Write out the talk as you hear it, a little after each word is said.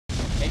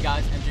Hey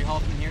guys, MJ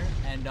Hoffman here,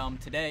 and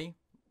today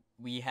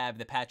we have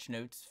the patch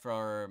notes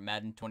for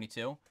Madden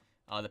 22.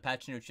 The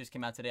patch notes just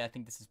came out today. I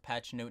think this is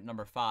patch note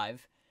number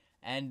 5,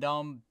 and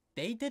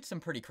they did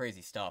some pretty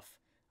crazy stuff.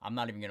 I'm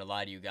not even gonna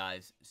lie to you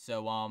guys.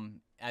 So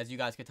as you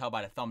guys could tell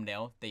by the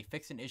thumbnail, they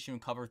fixed an issue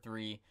in cover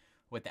 3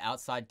 with the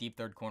outside deep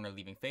third corner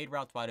leaving fade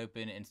routes wide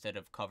open instead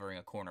of covering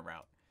a corner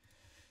route.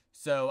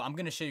 So I'm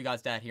gonna show you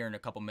guys that here in a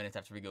couple minutes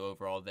after we go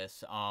over all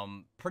this.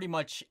 Pretty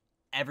much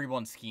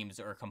everyone's schemes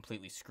are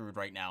completely screwed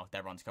right now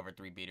that runs cover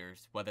 3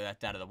 beaters, whether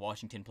that's out of the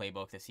Washington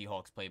playbook, the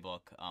Seahawks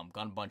playbook,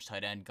 gun bunch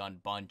tight end, gun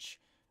bunch,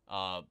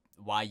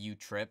 YU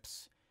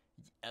trips.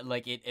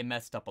 Like it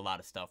messed up a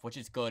lot of stuff, which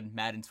is good.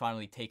 Madden's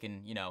finally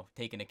taken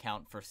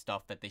account for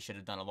stuff that they should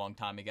have done a long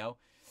time ago.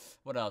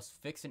 What else?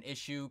 Fix an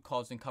issue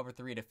causing cover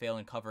 3 to fail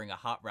in covering a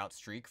hot route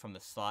streak from the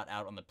slot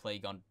out on the play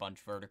gun bunch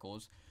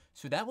verticals.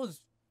 So that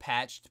was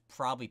patched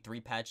probably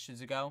 3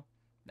 patches ago.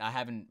 I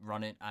haven't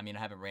run it. I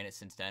haven't ran it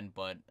since then,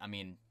 but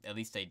at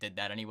least they did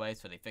that anyway,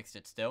 so they fixed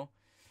it still.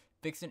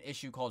 Fix an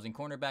issue causing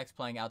cornerbacks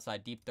playing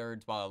outside deep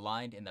thirds while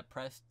aligned in the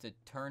press to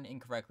turn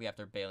incorrectly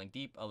after bailing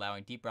deep,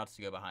 allowing deep routes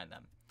to go behind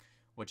them,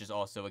 which is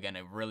also, again,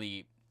 a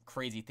really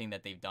crazy thing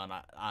that they've done.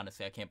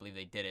 Honestly, I can't believe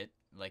they did it.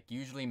 Like,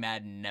 usually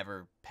Madden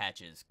never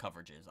patches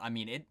coverages.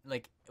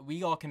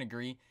 We all can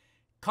agree,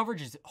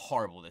 coverage is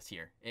horrible this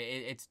year.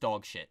 It's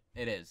dog shit.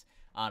 It is,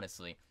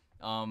 honestly.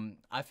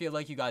 I feel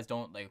like you guys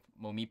don't,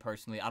 me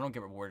personally, I don't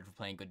get rewarded for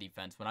playing good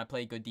defense. When I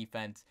play good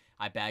defense,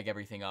 I bag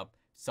everything up,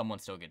 someone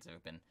still gets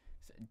open.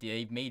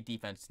 They've made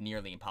defense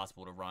nearly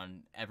impossible to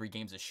run. Every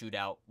game's a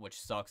shootout,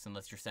 which sucks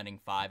unless you're sending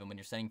 5, and when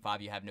you're sending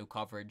 5, you have no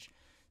coverage.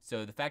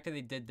 So the fact that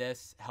they did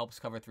this helps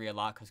cover 3 a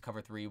lot, because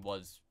cover 3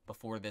 was,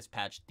 before this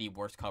patch, the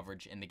worst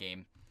coverage in the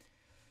game.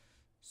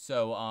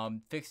 So,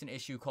 fix an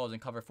issue causing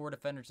cover 4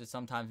 defenders to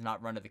sometimes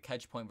not run to the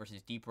catch point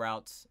versus deep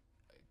routes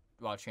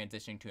while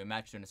transitioning to a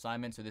match to an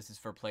assignment. So this is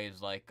for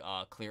plays like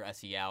clear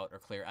SE out or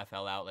clear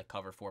FL out, like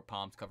cover 4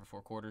 palms, cover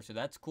 4 quarters. So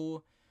that's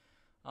cool.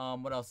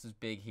 What else is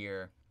big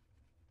here?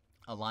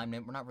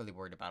 Alignment. We're not really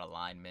worried about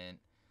alignment.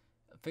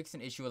 Fix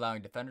an issue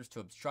allowing defenders to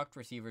obstruct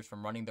receivers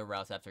from running their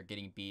routes after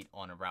getting beat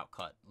on a route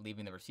cut,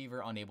 leaving the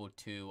receiver unable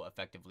to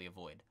effectively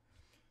avoid.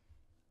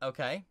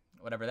 Okay,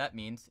 whatever that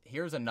means.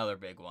 Here's another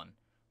big one.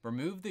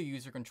 Remove the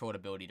user-controlled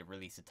ability to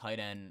release a tight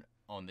end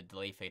on the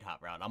delay fade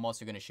hot route. I'm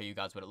also going to show you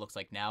guys what it looks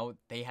like now.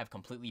 They have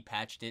completely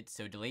patched it,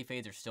 so delay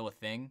fades are still a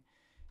thing,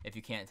 if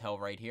you can't tell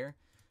right here.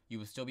 You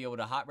will still be able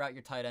to hot route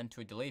your tight end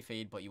to a delay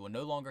fade, but you will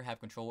no longer have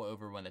control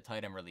over when the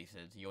tight end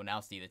releases. You will now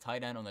see the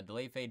tight end on the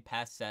delay fade,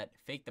 pass set,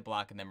 fake the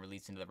block, and then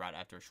release into the route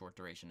after a short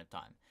duration of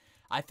time.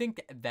 I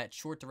think that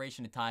short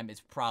duration of time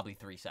is probably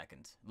 3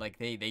 seconds. Like,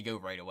 they go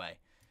right away.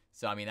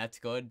 So, that's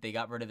good. They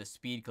got rid of the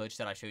speed glitch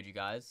that I showed you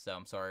guys, so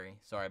I'm sorry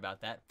about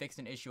that. Fixed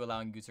an issue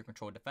allowing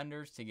user-controlled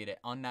defenders to get an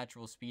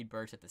unnatural speed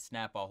burst at the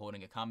snap while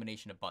holding a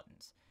combination of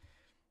buttons.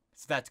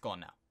 So that's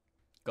gone now.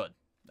 Good.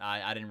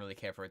 I didn't really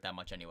care for it that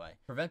much anyway.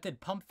 Prevented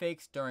pump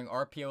fakes during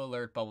RPO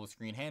alert bubble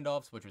screen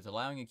handoffs, which was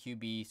allowing a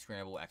QB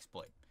scramble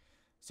exploit.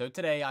 So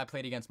today I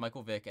played against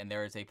Michael Vick, and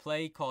there is a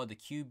play called the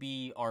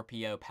QB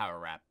RPO power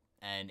wrap,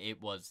 and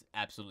it was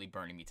absolutely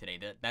burning me today.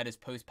 That is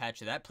post-patch,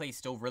 so that play's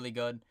still really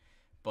good.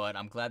 But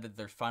I'm glad that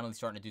they're finally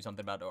starting to do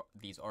something about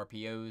these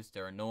RPOs.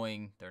 They're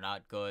annoying. They're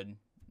not good.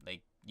 Like,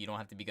 you don't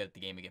have to be good at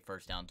the game to get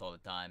first downs all the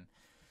time.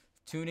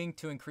 Tuning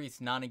to increase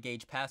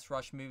non-engaged pass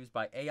rush moves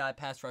by AI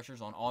pass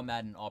rushers on all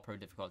Madden and all pro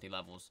difficulty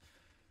levels.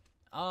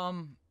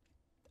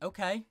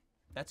 Okay.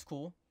 That's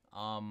cool.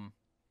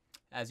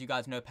 As you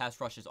guys know, pass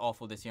rush is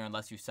awful this year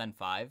unless you send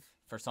 5.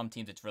 For some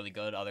teams, it's really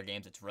good. Other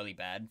games, it's really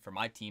bad. For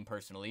my team,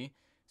 personally,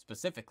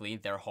 specifically,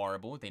 they're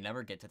horrible. They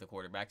never get to the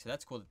quarterback. So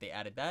that's cool that they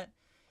added that.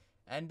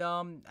 And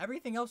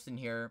everything else in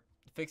here,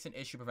 fix an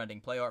issue preventing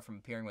play art from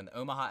appearing when the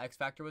Omaha X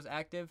Factor was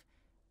active.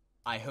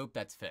 I hope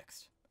that's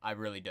fixed. I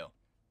really do.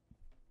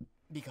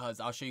 Because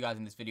I'll show you guys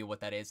in this video what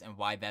that is and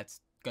why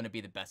that's going to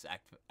be the best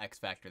X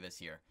Factor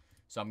this year.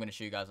 So I'm going to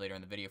show you guys later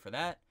in the video for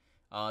that.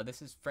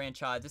 This is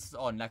franchise. This is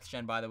all next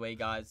gen, by the way,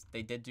 guys.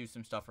 They did do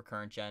some stuff for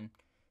current gen.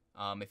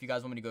 If you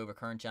guys want me to go over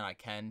current gen, I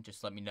can.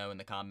 Just let me know in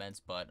the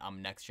comments. But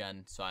I'm next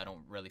gen, so I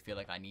don't really feel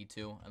like I need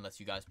to unless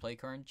you guys play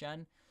current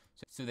gen.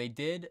 So they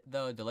did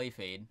the delay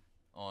fade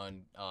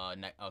on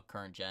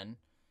current gen,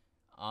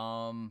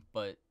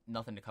 but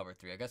nothing to cover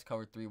 3. I guess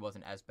cover 3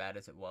 wasn't as bad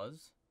as it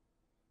was,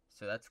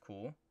 so that's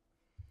cool.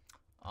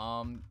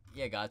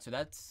 Yeah, guys. So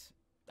that's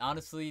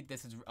honestly,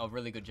 this is a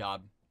really good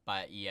job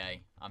by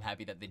EA. I'm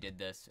happy that they did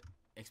this,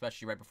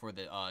 especially right before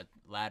the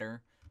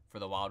ladder for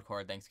the wild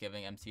card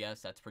Thanksgiving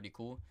MCS. That's pretty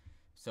cool.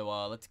 So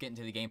let's get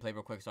into the gameplay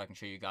real quick so I can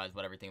show you guys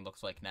what everything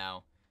looks like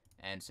now,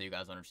 and so you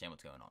guys understand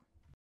what's going on.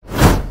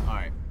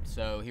 Alright,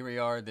 so here we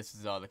are. This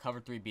is the cover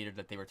 3 beater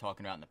that they were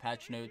talking about in the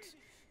patch notes.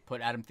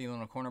 Put Adam Thielen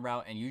on a corner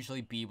route, and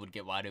usually B would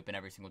get wide open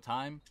every single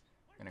time.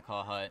 I'm going to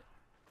call Hut.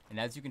 And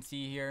as you can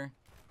see here,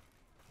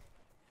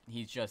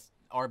 he's just,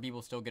 RB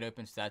will still get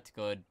open, so that's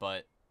good,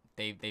 but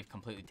they've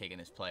completely taken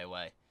this play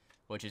away,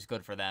 which is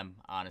good for them.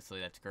 Honestly,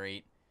 that's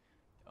great.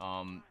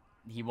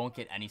 He won't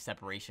get any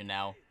separation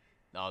now.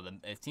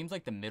 it seems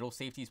like the middle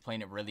safety is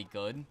playing it really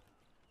good,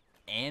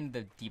 and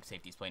the deep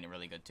safety is playing it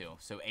really good too.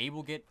 So A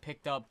will get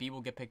picked up, B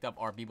will get picked up,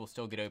 RB will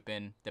still get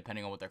open,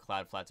 depending on what their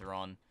cloud flats are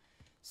on.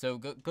 So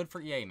good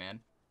for EA, man.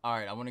 All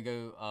right, I want to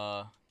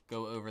go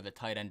over the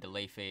tight end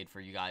delay fade for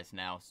you guys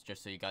now,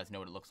 just so you guys know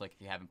what it looks like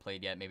if you haven't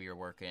played yet. Maybe you're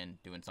working,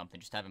 doing something,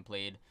 just haven't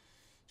played.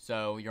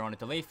 So you're on a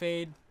delay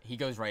fade, he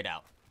goes right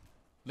out.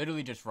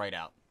 Literally just right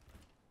out.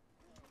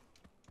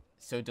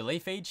 So delay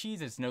fade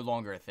cheese is no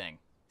longer a thing.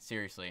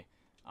 Seriously.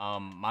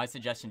 My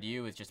suggestion to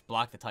you is just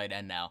block the tight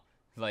end now.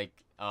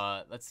 Like,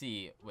 let's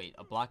see. Wait,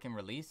 a block and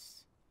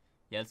release?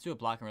 Yeah, let's do a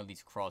block and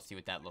release cross, see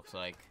what that looks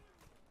like.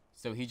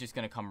 So he's just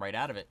going to come right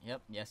out of it.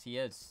 Yep, yes he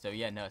is. So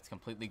yeah, no, it's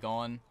completely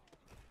gone.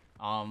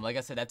 Like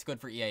I said, that's good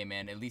for EA,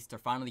 man. At least they're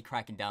finally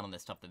cracking down on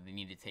this stuff that they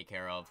need to take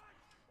care of.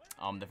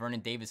 The Vernon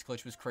Davis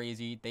glitch was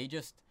crazy.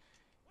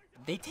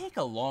 They take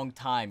a long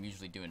time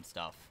usually doing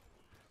stuff.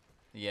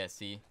 Yeah,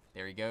 see?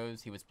 There he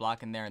goes. He was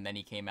blocking there, and then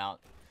he came out.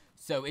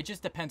 So it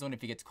just depends on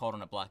if he gets caught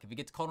on a block. If he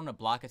gets caught on a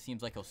block, it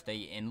seems like he'll stay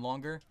in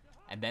longer,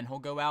 and then he'll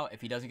go out.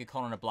 If he doesn't get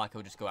caught on a block,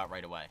 he'll just go out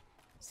right away.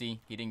 See?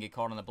 He didn't get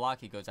caught on the block.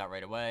 He goes out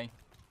right away.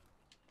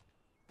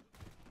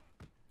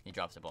 He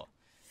drops the ball.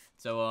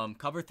 So,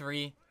 cover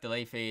 3,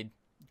 delay fade,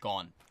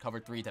 gone. Cover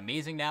 3 is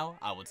amazing now.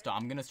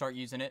 I'm going to start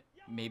using it.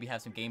 Maybe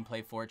have some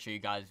gameplay for it. Show you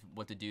guys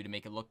what to do to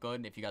make it look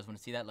good. If you guys want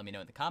to see that, let me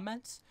know in the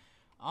comments.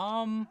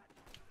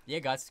 Yeah,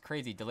 guys, it's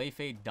crazy. Delay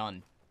fade,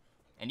 done.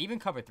 And even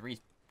cover 3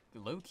 is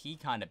low-key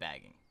kind of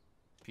bagging.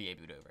 PA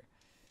boot over.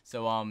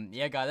 So,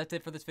 yeah, guys, that's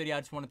it for this video. I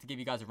just wanted to give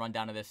you guys a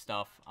rundown of this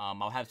stuff.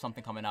 I'll have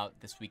something coming out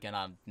this weekend.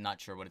 I'm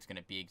not sure what it's going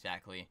to be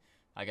exactly.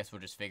 I guess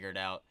we'll just figure it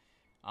out.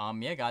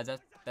 Yeah, guys,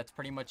 that's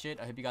pretty much it.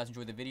 I hope you guys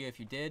enjoyed the video. If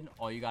you did,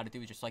 all you got to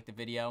do is just like the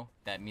video.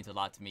 That means a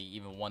lot to me.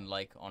 Even 1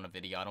 like on a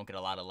video. I don't get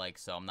a lot of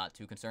likes, so I'm not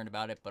too concerned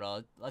about it.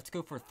 But let's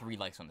go for 3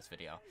 likes on this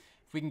video.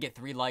 If we can get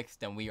 3 likes,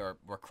 then we're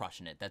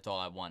crushing it. That's all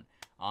I want.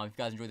 If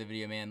you guys enjoyed the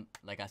video, man,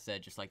 like I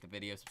said, just like the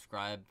video,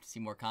 subscribe, see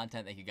more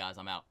content. Thank you, guys.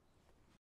 I'm out.